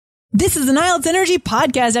This is an IELTS Energy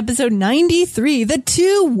Podcast, episode 93, the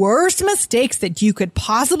 2 worst mistakes that you could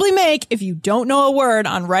possibly make if you don't know a word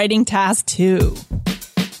on writing task 2.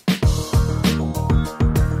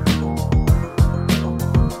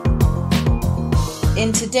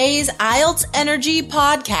 In today's IELTS Energy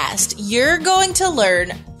Podcast, you're going to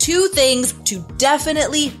learn 2 things to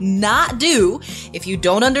definitely not do if you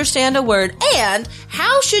don't understand a word, and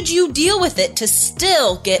how should you deal with it to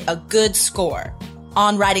still get a good score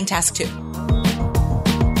on writing task 2.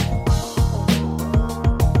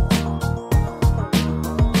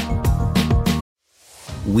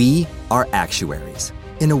 We are actuaries.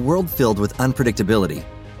 In a world filled with unpredictability,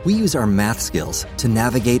 we use our math skills to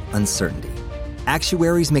navigate uncertainty.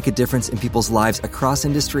 Actuaries make a difference in people's lives across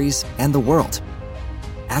industries and the world.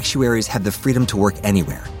 Actuaries have the freedom to work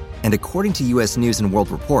anywhere, and according to U.S. News & World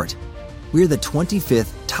Report, we're the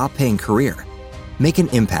 25th top-paying career. Make an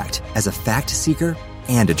impact as a fact seeker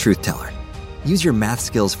and a truth teller. Use your math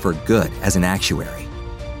skills for good as an actuary.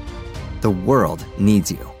 The world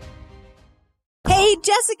needs you. Hey,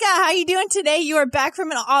 Jessica, how you doing today? You are back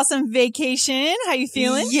from an awesome vacation. How you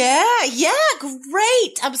feeling? Yeah,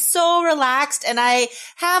 great. I'm so relaxed and I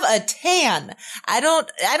have a tan. I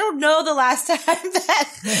don't know the last time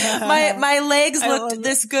that my legs looked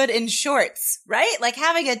this good in shorts, right? Like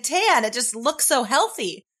having a tan, it just looks so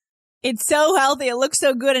healthy. It's so healthy. It looks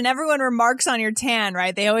so good. And everyone remarks on your tan,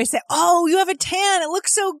 right? They always say, oh, you have a tan. It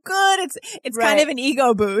looks so good. It's right. Kind of an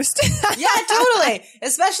ego boost. Yeah, totally.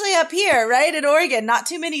 Especially up here, right? In Oregon, not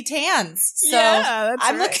too many tans. So yeah,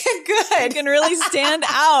 I'm right. Looking good. You can really stand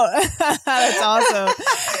out. That's awesome.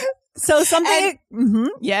 So something,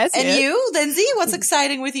 yes. And you, Lindsay, what's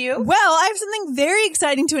exciting with you? Well, I have something very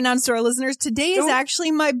exciting to announce to our listeners. Today is actually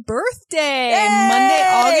my birthday, Yay! Monday,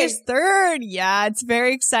 August 3rd. Yeah, it's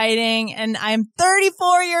very exciting. And I'm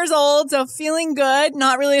 34 years old, so feeling good.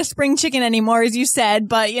 Not really a spring chicken anymore, as you said,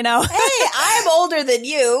 but you know. Hey, I'm older than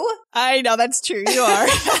you. I know, that's true. You are.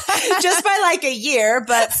 Just by like a year,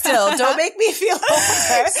 but still, don't make me feel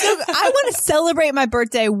older. So I want to celebrate my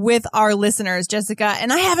birthday with our listeners, Jessica,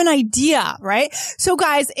 and I have an idea, right? So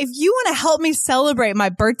guys, if you want to help me celebrate my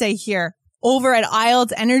birthday here over at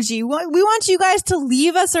IELTS Energy, we want you guys to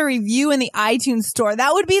leave us a review in the iTunes store.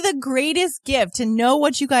 That would be the greatest gift, to know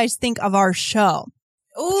what you guys think of our show.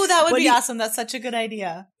 Oh, that would be awesome. That's such a good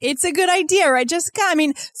idea. It's a good idea, right, Jessica? I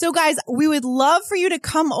mean, so guys, we would love for you to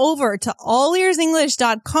come over to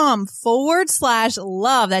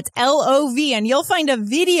allearsenglish.com/love. That's LOV. And you'll find a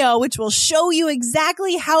video which will show you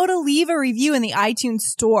exactly how to leave a review in the iTunes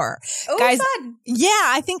store. Oh, guys, fun. Yeah,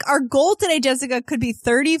 I think our goal today, Jessica, could be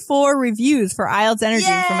 34 reviews for IELTS Energy.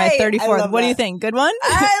 Yay! For my 34th. What do you think? Good one?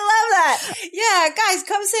 I love that. Yeah, guys,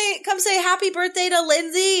 come say happy birthday to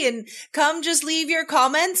Lindsay, and come just leave your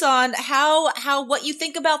comments on how what you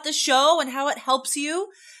think about the show and how it helps you.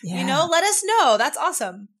 Yeah. You know, let us know. That's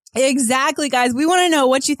awesome. Exactly, guys. We want to know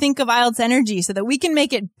what you think of IELTS Energy so that we can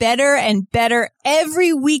make it better and better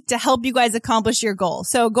every week to help you guys accomplish your goal.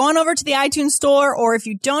 So go on over to the iTunes store, or if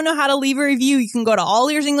you don't know how to leave a review, you can go to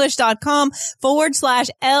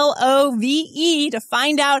allearsenglish.com/LOVE to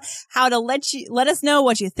find out how to let us know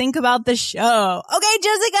what you think about the show. Okay,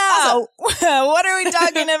 Jessica, awesome. What are we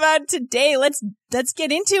talking about today? Let's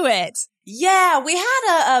get into it. Yeah, we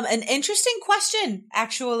had an interesting question,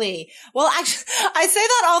 actually. Well, actually, I say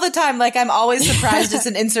that all the time, like I'm always surprised it's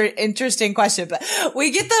an interesting question, but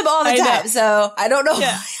we get them all the time, so I don't know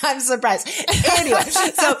why I'm surprised. Anyway,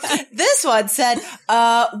 so this one said,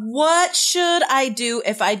 what should I do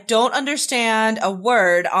if I don't understand a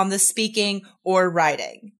word on the speaking or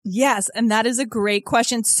writing? Yes, and that is a great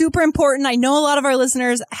question. Super important. I know a lot of our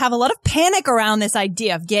listeners have a lot of panic around this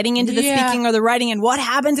idea of getting into the speaking or the writing, and what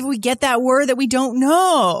happens if we get that word that we don't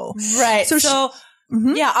know. Right. So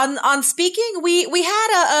yeah, on speaking, we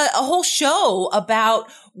had a whole show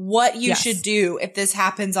about what you should do if this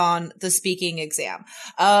happens on the speaking exam.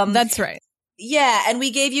 That's right. Yeah, and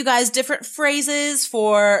we gave you guys different phrases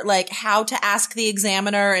for like how to ask the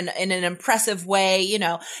examiner in an impressive way. You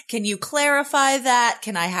know, can you clarify that?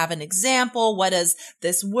 Can I have an example? What does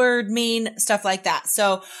this word mean? Stuff like that.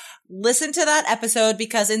 So listen to that episode,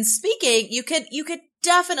 because in speaking, you could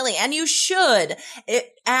definitely, and you should,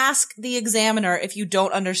 ask the examiner if you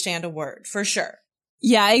don't understand a word, for sure.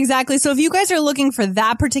 Yeah, exactly. So if you guys are looking for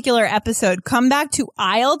that particular episode, come back to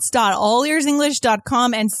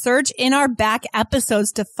IELTS.allearsenglish.com and search in our back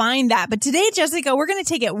episodes to find that. But today, Jessica, we're going to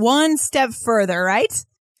take it one step further, right?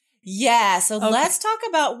 Yeah. So let's talk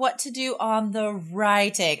about what to do on the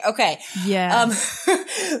writing. Okay. Yeah.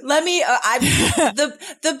 Let me,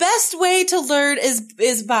 the best way to learn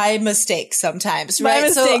is by mistake sometimes, right? By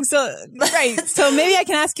mistake. So maybe I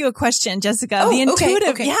can ask you a question, Jessica. The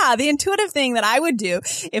intuitive thing that I would do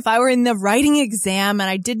if I were in the writing exam and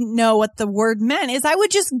I didn't know what the word meant is I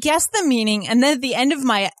would just guess the meaning. And then at the end of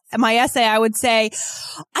my essay, I would say,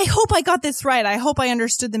 I hope I got this right. I hope I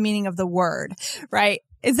understood the meaning of the word, right?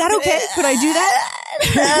 Is that okay? Could I do that?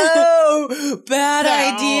 No, bad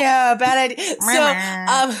idea.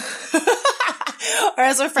 So, or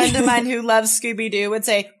as a friend of mine who loves Scooby-Doo would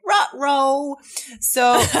say, ruh-roh.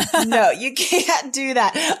 So, no, you can't do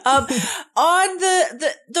that. On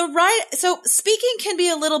the right, so speaking can be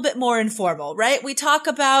a little bit more informal, right? We talk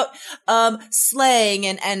about, slang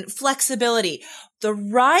and flexibility. The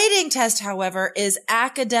writing test, however, is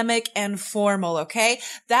academic and formal, okay?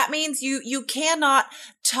 That means you cannot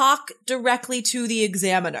talk directly to the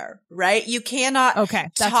examiner, right? You cannot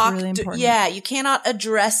that's really important. You cannot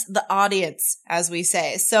address the audience, as we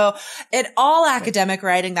say. So in all academic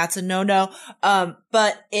writing, that's a no-no.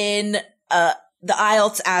 But in the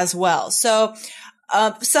IELTS as well. So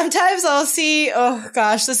sometimes I'll see, oh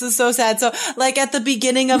gosh, this is so sad. So like at the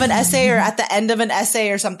beginning of an essay or at the end of an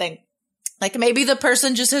essay or something, like maybe the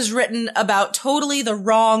person just has written about totally the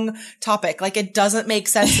wrong topic. Like it doesn't make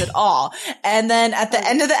sense at all. And then at the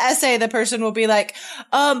end of the essay, the person will be like,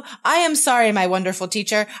 I am sorry, my wonderful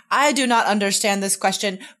teacher. I do not understand this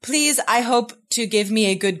question. Please, I hope to give me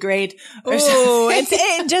a good grade.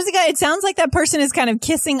 Jessica, it sounds like that person is kind of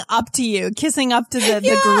kissing up to you, kissing up to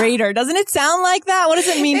the grader. Doesn't it sound like that? What does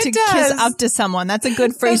it mean to kiss up to someone? That's a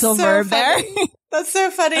good phrasal verb there. That's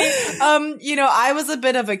so funny. I was a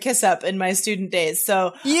bit of a kiss up in my student days.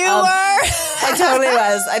 So you were. I totally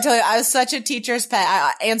was. I was such a teacher's pet.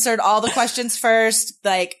 I answered all the questions first.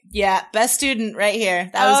 Like, yeah, best student right here.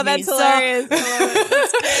 That was me. That's hilarious.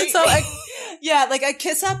 Like a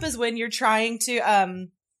kiss up is when you're trying to,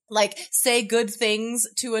 say good things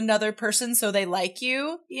to another person so they like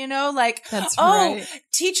you, That's right.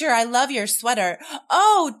 Teacher, I love your sweater.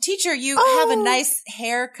 Oh, teacher, you have a nice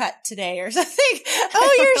haircut today or something.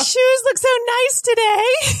 Oh, your shoes look so nice today.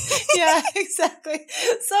 Yeah, exactly.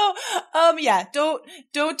 So,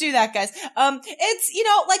 don't do that, guys.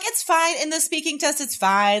 It's fine in the speaking test. It's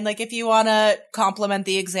fine. Like if you want to compliment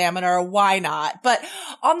the examiner, why not? But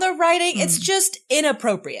on the writing, it's just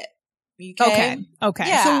inappropriate. Okay.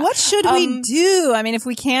 Yeah. So what should we do? I mean, if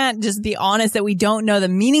we can't just be honest that we don't know the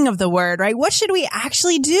meaning of the word, right? What should we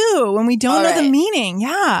actually do when we don't know the meaning?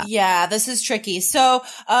 Yeah. Yeah, this is tricky. So,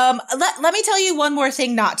 let me tell you one more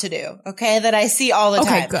thing not to do, okay? That I see all the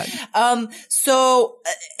time. Okay, good. So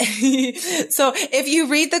if you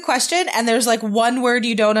read the question and there's like one word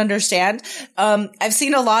you don't understand, I've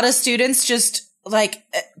seen a lot of students just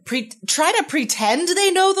try to pretend they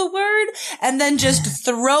know the word and then just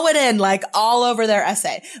throw it in like all over their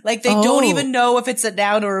essay. Like they don't even know if it's a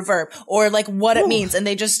noun or a verb or like what it means. And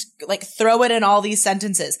they just like throw it in all these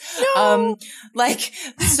sentences. No.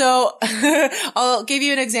 So I'll give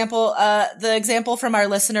you an example. The example from our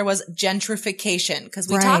listener was gentrification because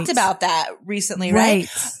we talked about that recently, right?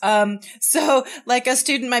 So like a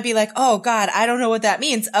student might be like, oh God, I don't know what that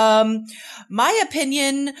means. My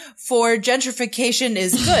opinion for gentrification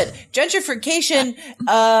is good. Gentrification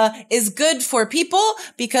is good for people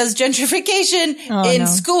because gentrification in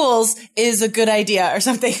schools is a good idea or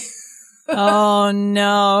something. Oh,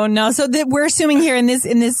 no. So we're assuming here in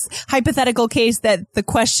this hypothetical case that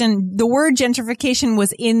the word gentrification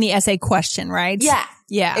was in the essay question, right?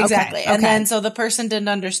 Yeah, exactly. Okay. And then so the person didn't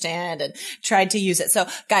understand and tried to use it. So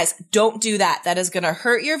guys, don't do that. That is going to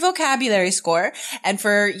hurt your vocabulary score. And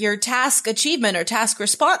for your task achievement or task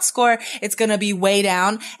response score, it's going to be way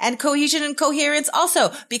down. And cohesion and coherence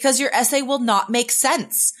also, because your essay will not make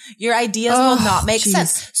sense. Your ideas will not make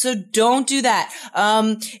sense. So don't do that.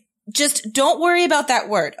 Just don't worry about that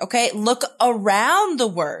word. Okay. Look around the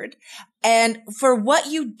word. And for what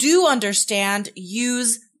you do understand,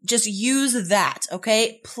 just use that,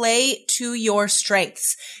 okay? Play to your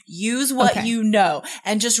strengths. Use what you know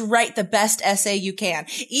and just write the best essay you can.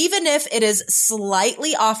 Even if it is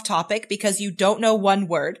slightly off topic because you don't know one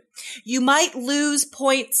word, you might lose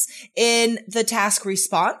points in the task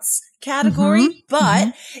response category,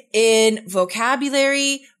 but in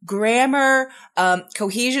vocabulary, grammar,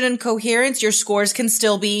 cohesion and coherence, your scores can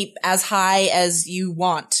still be as high as you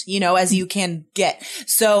want, as you can get.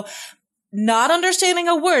 So not understanding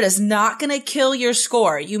a word is not going to kill your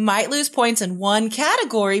score. You might lose points in one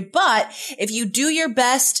category, but if you do your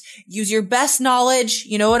best, use your best knowledge,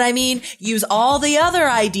 you know what I mean? Use all the other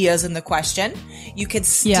ideas in the question, you could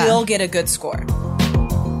still get a good score.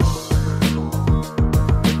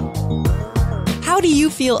 How do you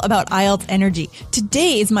feel about IELTS Energy?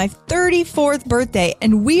 Today is my 34th birthday,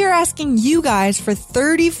 and we are asking you guys for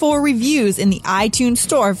 34 reviews in the iTunes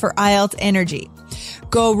store for IELTS Energy.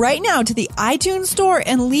 Go right now to the iTunes store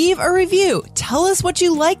and leave a review. Tell us what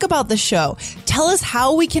you like about the show. Tell us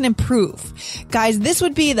how we can improve. Guys, this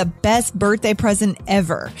would be the best birthday present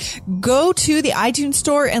ever. Go to the iTunes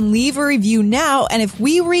store and leave a review now, and if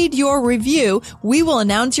we read your review, we will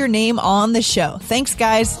announce your name on the show. Thanks,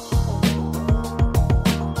 guys.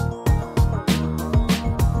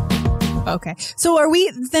 Okay. So are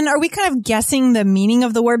we kind of guessing the meaning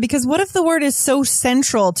of the word? Because what if the word is so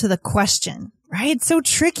central to the question? Right? It's so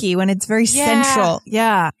tricky when it's very central.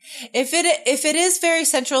 Yeah. If it is very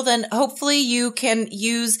central, then hopefully you can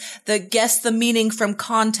use the guess the meaning from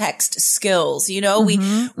context skills. You know, we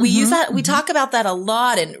use that. We talk about that a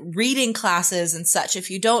lot in reading classes and such. If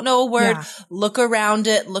you don't know a word, look around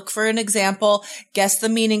it, look for an example, guess the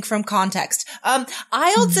meaning from context.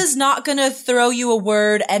 IELTS is not going to throw you a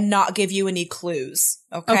word and not give you any clues.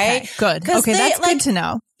 Okay. Good. Okay. That's good to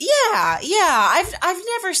know. Yeah. I've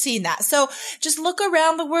never seen that. So just look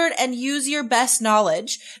around the word and use your best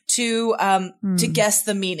knowledge to guess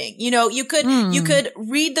the meaning. You know, you could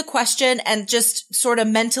read the question and just sort of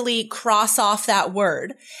mentally cross off that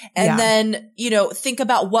word and then, you know, think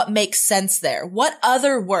about what makes sense there. What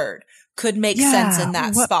other word could make sense in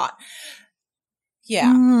that spot?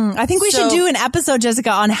 Yeah. I think we should do an episode,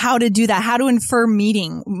 Jessica, on how to do that, how to infer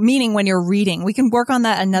meaning when you're reading. We can work on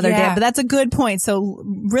that another day, but that's a good point. So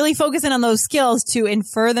really focus in on those skills to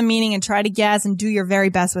infer the meaning and try to guess and do your very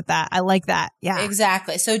best with that. I like that. Yeah.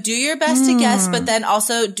 Exactly. So do your best to guess, but then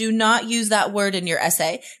also do not use that word in your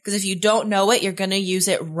essay, because if you don't know it, you're going to use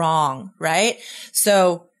it wrong, right?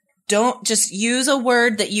 So don't just use a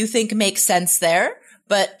word that you think makes sense there,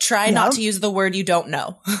 but try not to use the word you don't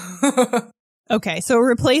know. Okay, so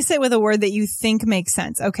replace it with a word that you think makes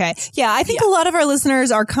sense. Okay. Yeah, I think a lot of our listeners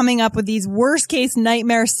are coming up with these worst case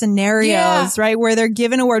nightmare scenarios, right, where they're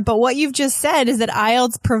given a word. But what you've just said is that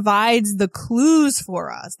IELTS provides the clues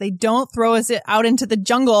for us. They don't throw us out into the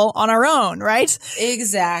jungle on our own, right?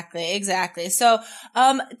 Exactly. So,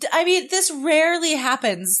 I mean, this rarely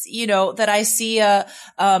happens, you know, that I see an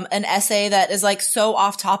essay that is like so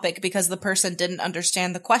off topic because the person didn't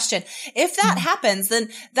understand the question. If that happens, then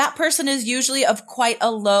that person is usually of quite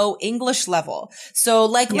a low English level. So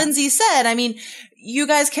like Lindsay said, I mean, you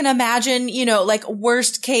guys can imagine, you know, like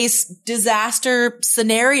worst case disaster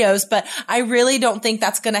scenarios, but I really don't think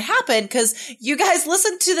that's going to happen because you guys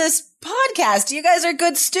listen to this podcast. You guys are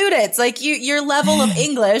good students. Like your level of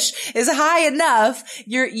English is high enough.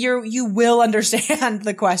 You will understand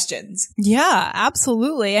the questions. Yeah,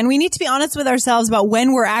 absolutely. And we need to be honest with ourselves about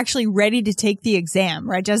when we're actually ready to take the exam,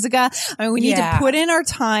 right, Jessica? I mean, we need to put in our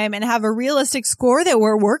time and have a realistic score that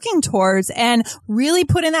we're working towards and really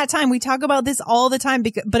put in that time. We talk about this all the time,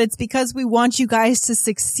 but it's because we want you guys to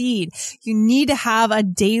succeed. You need to have a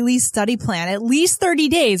daily study plan, at least 30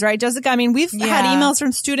 days, right, Jessica? I mean, we've had emails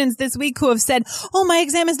from students this week who have said, "Oh, my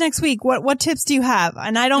exam is next week. What tips do you have?"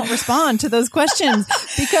 And I don't respond to those questions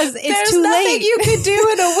because it's too late. There's nothing you could do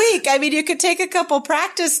in a week. I mean, you could take a couple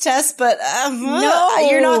practice tests, but no,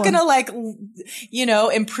 you're not going to like, you know,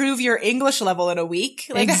 improve your English level in a week.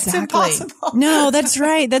 Like that's impossible. No, that's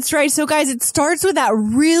right. That's right. So guys, it starts with that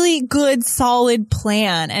really good, solid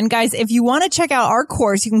plan. And guys, if you want to check out our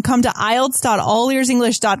course, you can come to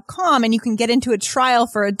IELTS.allearsenglish.com and you can get into a trial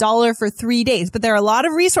for $1 for 3 days. But there are a lot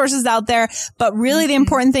of resources out there. But really the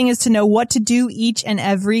important thing is to know what to do each and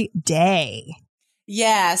every day.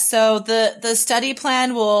 Yeah. So the study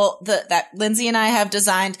plan that Lindsay and I have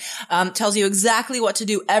designed, tells you exactly what to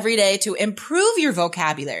do every day to improve your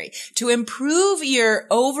vocabulary, to improve your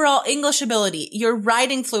overall English ability, your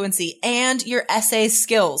writing fluency, and your essay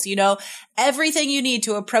skills. You know, everything you need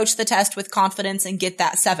to approach the test with confidence and get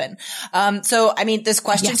that 7. So, I mean, this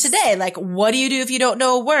question today, like, what do you do if you don't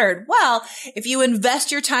know a word? Well, if you invest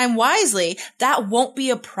your time wisely, that won't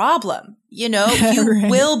be a problem. You know, you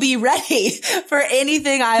will be ready for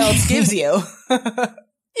anything IELTS gives you.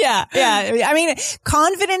 Yeah. I mean,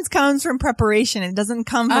 confidence comes from preparation. It doesn't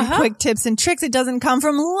come from quick tips and tricks. It doesn't come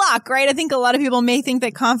from luck, right? I think a lot of people may think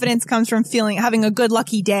that confidence comes from having a good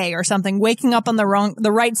lucky day or something, waking up on the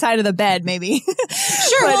right side of the bed, maybe.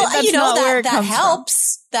 Sure. Well, you know, that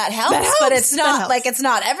helps. That helps, but it's not like it's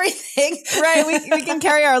not everything. Right. We can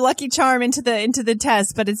carry our lucky charm into the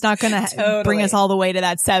test, but it's not going to bring us all the way to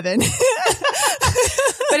that 7.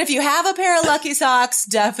 But if you have a pair of lucky socks,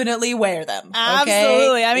 definitely wear them. Okay?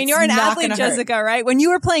 Absolutely. I mean, you're an athlete, Jessica, right? When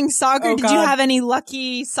you were playing soccer, did you have any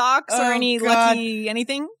lucky socks or any lucky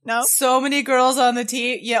anything? No? So many girls on the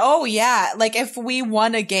team. Yeah. Oh, yeah. Like if we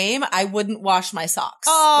won a game, I wouldn't wash my socks.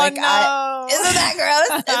 Oh, like, no. Isn't that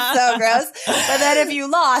gross? It's so gross. But then if you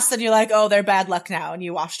lost, then you're like, oh, they're bad luck now. And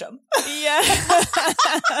you washed them. Yeah.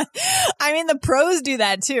 I mean, the pros do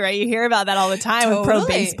that too, right? You hear about that all the time with pro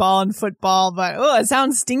baseball and football, but it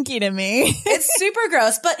sounds stinky to me. It's super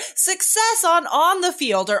gross, but success on the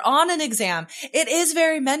field or on an exam, it is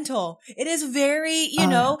very mental. It is very,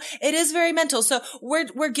 it is very mental. So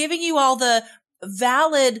we're giving you all the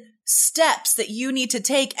valid steps that you need to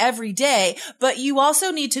take every day, but you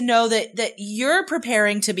also need to know that you're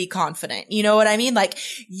preparing to be confident. You know what I mean? Like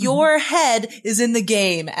your head is in the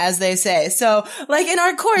game, as they say. So like in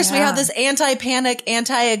our course, we have this anti-panic,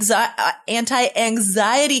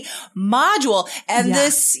 anti-anxiety module. And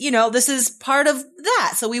this, this is part of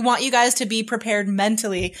that. So we want you guys to be prepared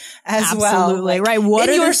mentally as well. Absolutely. Right. What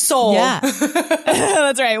in your soul. Yeah.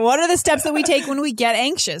 That's right. What are the steps that we take when we get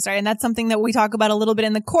anxious? Right. And that's something that we talk about a little bit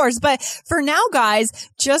in the course. But for now,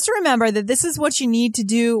 guys, just remember that this is what you need to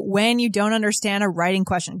do when you don't understand a writing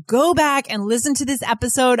question. Go back and listen to this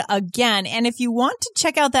episode again. And if you want to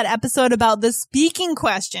check out that episode about the speaking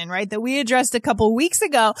question, right, that we addressed a couple weeks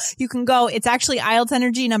ago, you can go. It's actually IELTS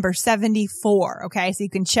Energy number 74. Okay. So you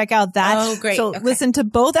can check out that. Oh, great. So listen to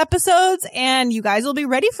both episodes and you guys will be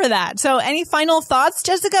ready for that. So any final thoughts,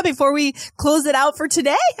 Jessica, before we close it out for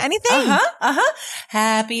today? Anything?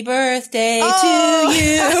 Happy birthday to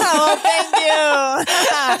you. Oh, thank you.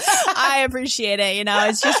 I appreciate it.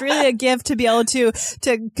 It's just really a gift to be able to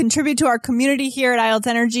contribute to our community here at IELTS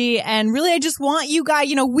Energy. And really, I just want you guys,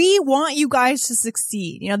 we want you guys to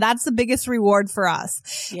succeed. That's the biggest reward for us.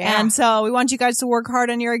 Yeah. And so we want you guys to work hard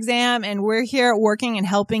on your exam and we're here working and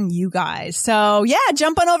helping you guys. So yeah,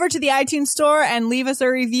 jump on over to the iTunes store and leave us a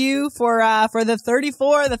review for the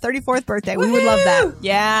 34th birthday. We would love that.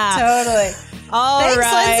 Yeah. Totally. All Thanks,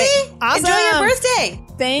 right. Lindsay. Awesome. Enjoy your birthday.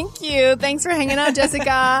 Thank you. Thanks for hanging out,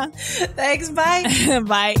 Jessica. Thanks. Bye.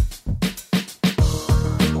 Bye.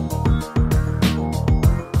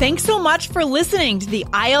 Thanks so much for listening to the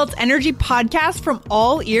IELTS Energy podcast from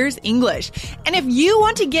All Ears English. And if you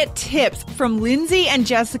want to get tips from Lindsay and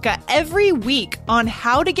Jessica every week on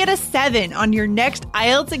how to get a 7 on your next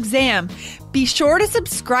IELTS exam, be sure to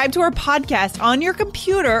subscribe to our podcast on your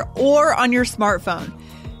computer or on your smartphone.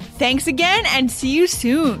 Thanks again and see you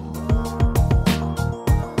soon.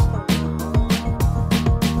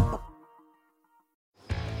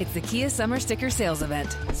 It's the Kia Summer Sticker Sales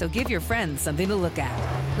Event, so give your friends something to look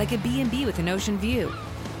at, like a B&B with an ocean view,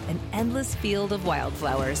 an endless field of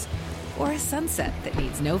wildflowers, or a sunset that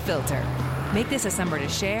needs no filter. Make this a summer to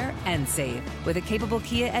share and save with a capable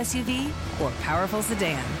Kia SUV or powerful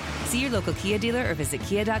sedan. See your local Kia dealer or visit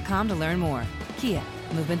kia.com to learn more. Kia,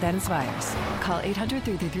 movement that inspires. Call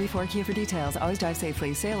 800-3334-KIA for details. Always drive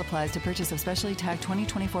safely. Sale applies to purchase of specially tagged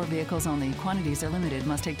 2024 vehicles only. Quantities are limited.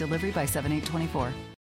 Must take delivery by 7/8/24.